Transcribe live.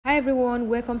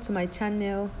welcome to my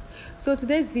channel. So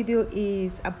today's video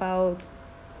is about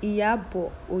Iyabo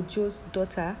Ojo's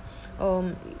daughter.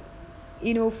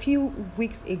 A few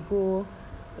weeks ago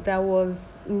there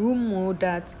was rumor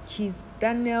that Kizz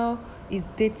Daniel is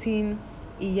dating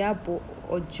Iyabo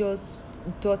Ojo's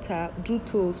daughter due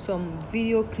to some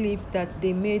video clips that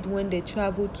they made when they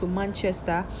traveled to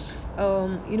Manchester. A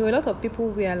lot of people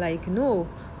were like, no,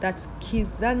 that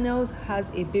Kizz Daniel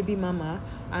has a baby mama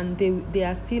and they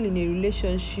are still in a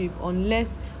relationship,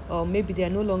 unless maybe they are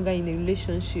no longer in a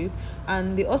relationship.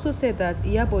 And they also said that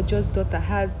Iyabo Ojo's daughter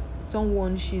has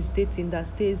someone she's dating that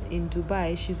stays in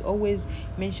Dubai. She's always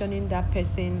mentioning that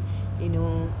person,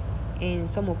 in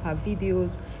some of her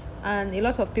videos. And a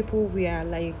lot of people were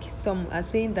like, some are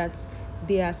saying that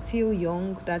they are still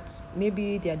young, that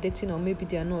maybe they are dating or maybe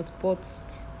they are not. But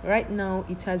right now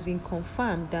it has been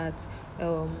confirmed that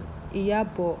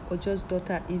Iyabo Ojo's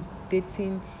daughter is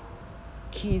dating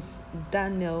Kizz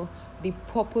Daniel, the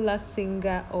popular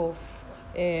singer of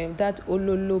that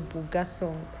Ololo Buga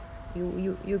song.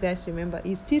 You guys remember,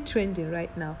 it's still trending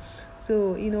right now.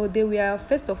 So they were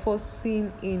first of all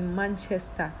seen in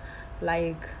Manchester,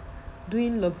 like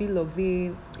doing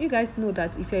lovey. You guys know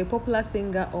that if you're a popular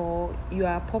singer or you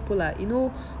are popular,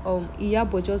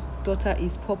 Iyabo Ojo's daughter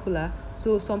is popular,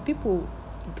 so some people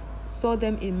saw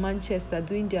them in Manchester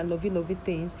doing their lovey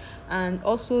things. And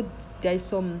also there is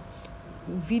some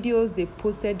videos they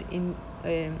posted in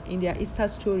their Insta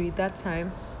story that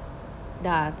time,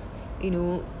 that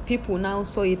people now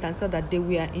saw it and saw that they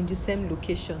were in the same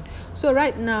location. So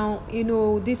right now,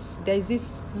 there's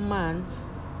this man,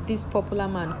 this popular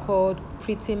man called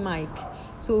Pretty Mike.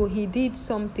 So he did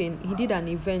an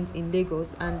event in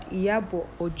Lagos, and Iyabo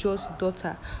Ojo's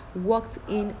daughter walked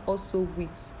in also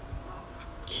with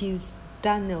Kizz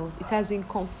Daniels. It has been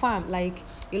confirmed, like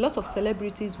a lot of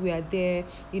celebrities were there.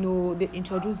 They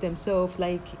introduced themselves,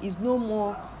 like it's no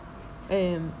more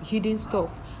hidden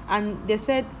stuff. And they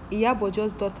said Iyabo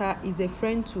Ojo's daughter is a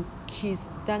friend to Kizz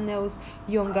Daniel's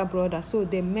younger brother, so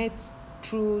they met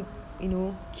through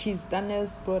Kizz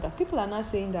Daniel's brother. People are now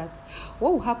saying that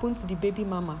what will happen to the baby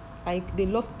mama? Like, they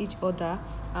loved each other,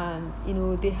 and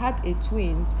they had a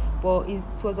twins, but it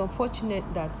was unfortunate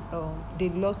that they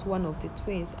lost one of the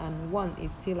twins, and one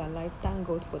is still alive. Thank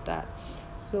God for that.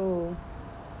 So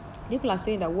people are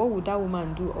saying that what would that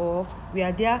woman do? Or we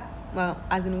are there,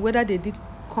 as in whether they did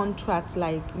contracts,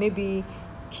 like maybe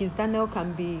Kizz Daniel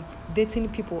can be dating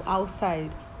people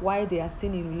outside while they are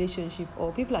still in relationship.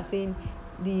 Or people are saying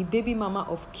the baby mama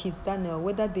of Kizz Daniel,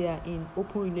 whether they are in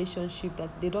open relationship,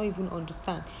 that they don't even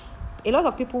understand. A lot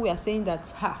of people were saying that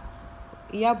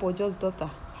Iyabo Ojo's daughter,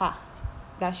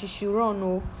 that she should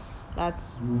run, that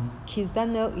Kizz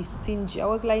Daniel is stingy. I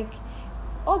was like,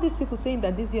 all these people saying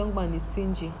that this young man is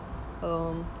stingy.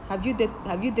 Have you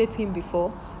dated him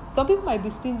before? Some people might be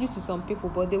stingy to some people,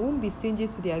 but they won't be stingy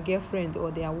to their girlfriend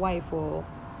or their wife, or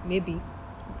maybe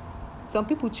some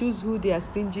people choose who they are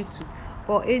stingy to.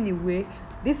 But anyway,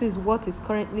 this is what is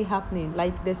currently happening.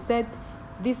 Like they said,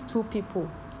 these two people,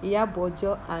 Iyabo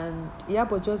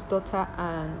Ojo's daughter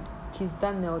and Kizz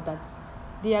Daniel, that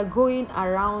they are going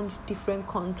around different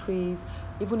countries,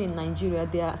 even in Nigeria.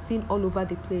 They are seen all over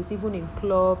the place, even in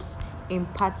clubs, in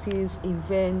parties,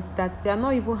 events, that they are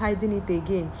not even hiding it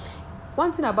again.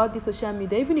 One thing about the social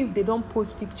media, even if they don't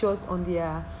post pictures on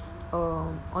their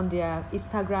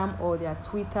Instagram or their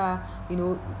Twitter,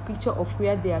 picture of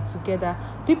where they are together,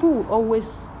 people will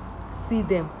always see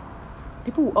them.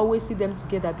 People will always see them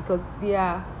together because they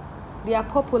are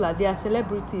popular, they are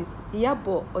celebrities.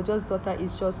 Iyabo Ojo's daughter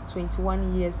is just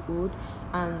 21 years old,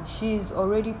 and she's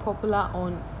already popular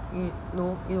on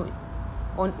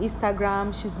on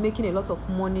Instagram. She's making a lot of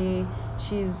money.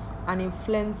 She's an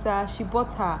influencer. She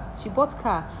bought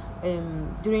car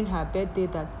during her birthday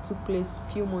that took place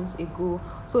a few months ago.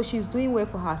 So she's doing well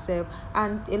for herself,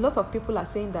 and a lot of people are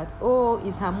saying that,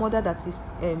 it's her mother that is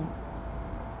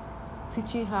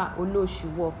teaching her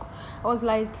Oloshi work. I was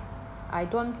like, I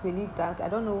don't believe that. I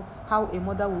don't know how a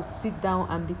mother will sit down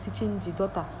and be teaching the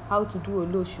daughter how to do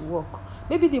Oloshi work.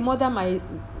 Maybe the mother might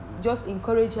just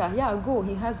encourage her, go,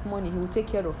 he has money, he will take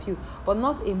care of you, but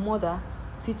not a mother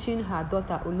teaching her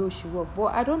daughter Oloshi work.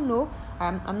 But I don't know,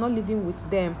 I'm not living with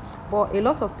them, but a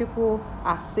lot of people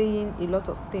are saying a lot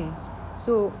of things.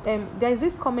 So there is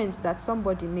this comment that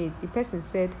somebody made. The person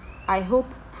said, I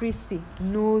hope Priscy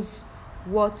knows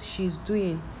what she's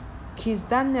doing. Kizz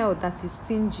Daniel that is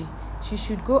stingy, she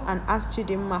should go and ask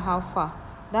Chidinma how far.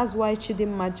 That's why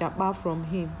Chidinma japa from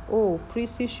him.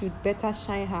 Priscy should better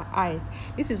shine her eyes.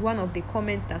 This is one of the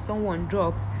comments that someone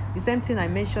dropped. The same thing I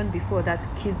mentioned before, that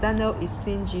Kizz Daniel is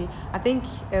stingy. I think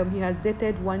he has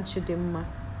dated one Chidinma.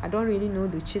 I don't really know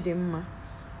the Chidimma.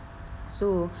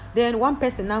 So then one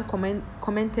person now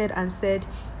commented and said,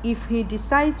 if he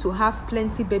decides to have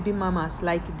plenty baby mamas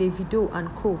like Davido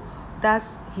and co,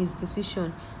 that's his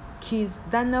decision. Kizz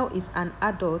Daniel is an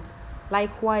adult,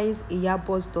 likewise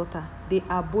Iyabo's daughter. They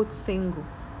are both single.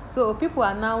 So people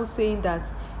are now saying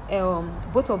that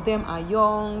both of them are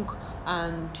young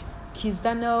and Kizz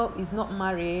Daniel is not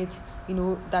married,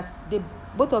 that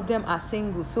both of them are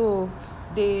single. So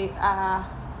they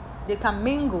can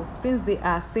mingle, since they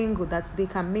are single, that they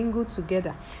can mingle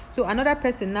together. So another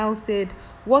person now said,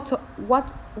 what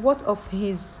of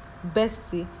his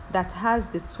bestie that has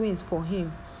the twins for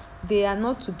him? They are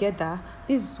not together.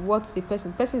 This is what the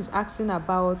person is asking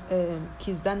about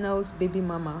Kizz Daniel's baby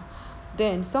mama.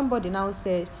 Then somebody now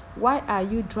said, why are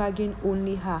you dragging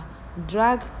only her?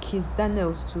 Drag Kizz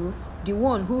Daniels too, the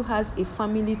one who has a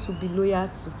family to be loyal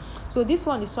to. So this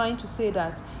one is trying to say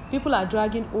that people are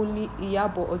dragging only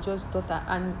Iyabo Ojo's daughter,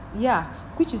 and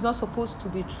which is not supposed to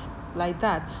be like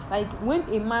that. Like when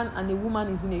a man and a woman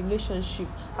is in a relationship,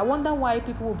 I wonder why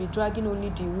people will be dragging only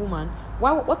the woman.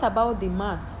 What about the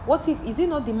man? What if, is it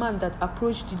not the man that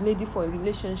approached the lady for a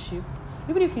relationship?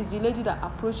 Even if it's the lady that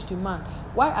approached the man,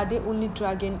 why are they only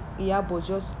dragging Iyabo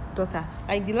Ojo's daughter?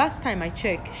 Like the last time I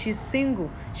checked, she's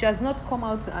single. She has not come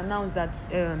out to announce that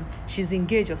she's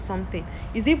engaged or something.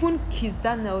 It's even Kizz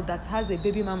Daniel that has a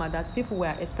baby mama that people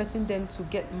were expecting them to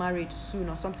get married soon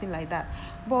or something like that.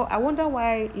 But I wonder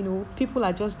why, people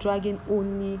are just dragging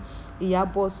only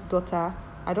Iyabo's daughter.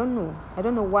 I don't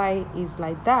know why it's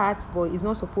like that, but it's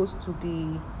not supposed to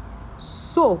be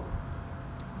so.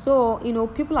 So,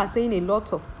 people are saying a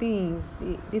lot of things.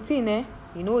 The thing,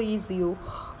 easy.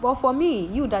 But for me,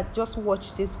 you that just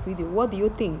watched this video, what do you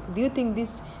think? Do you think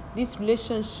this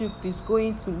relationship is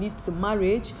going to lead to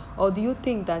marriage? Or do you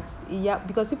think that,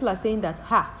 because people are saying that,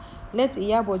 let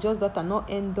Iyabo Ojo's daughter not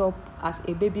end up as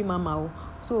a baby mama.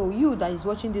 So you that is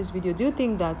watching this video, do you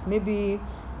think that maybe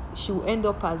she will end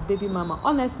up as baby mama?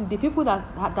 Honestly, the people that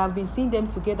have been seeing them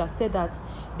together said that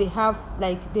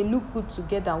they look good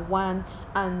together, one,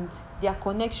 and their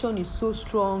connection is so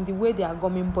strong, the way they are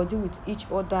gumming body with each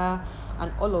other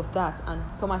and all of that.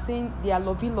 And some are saying they are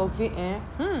lovey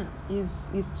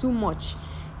is too much.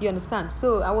 You understand?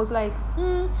 So I was like,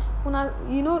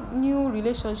 new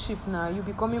relationship now, you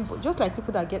becoming just like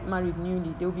people that get married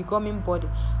newly, they will be gumming body.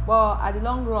 But at the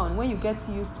long run, when you get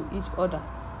used to each other,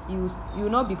 you will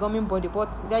not be gumming body.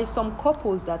 But there is some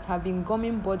couples that have been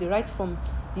gumming body right from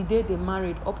the day they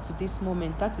married up to this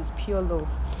moment. That is pure love.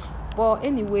 But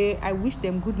anyway, I wish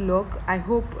them good luck. I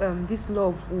hope this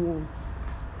love will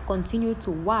continue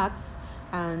to wax,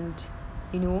 and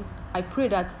I pray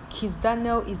that Kizz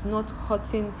Daniel is not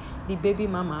hurting the baby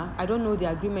mama. I don't know the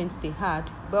agreements they had,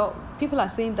 but people are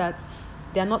saying that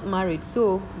they are not married,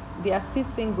 so they are still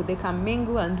single. They can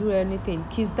mingle and do anything.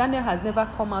 Kizz Daniel has never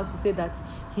come out to say that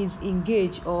he's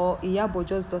engaged or Iyabo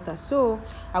Ojo's daughter. So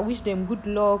I wish them good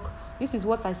luck. This is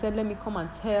what I said. Let me come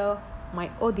and tell my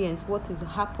audience what is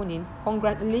happening.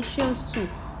 Congratulations to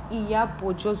Iyabo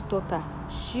Ojo's daughter.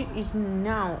 She is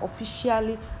now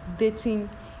officially dating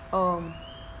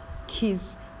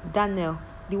Kizz Daniel,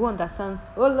 the one that sang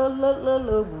oh lo lo lo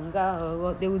lo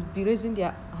bunga. They will be raising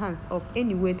their hands up.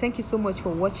 Anyway, thank you so much for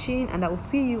watching, and I will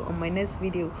see you on my next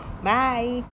video.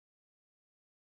 Bye.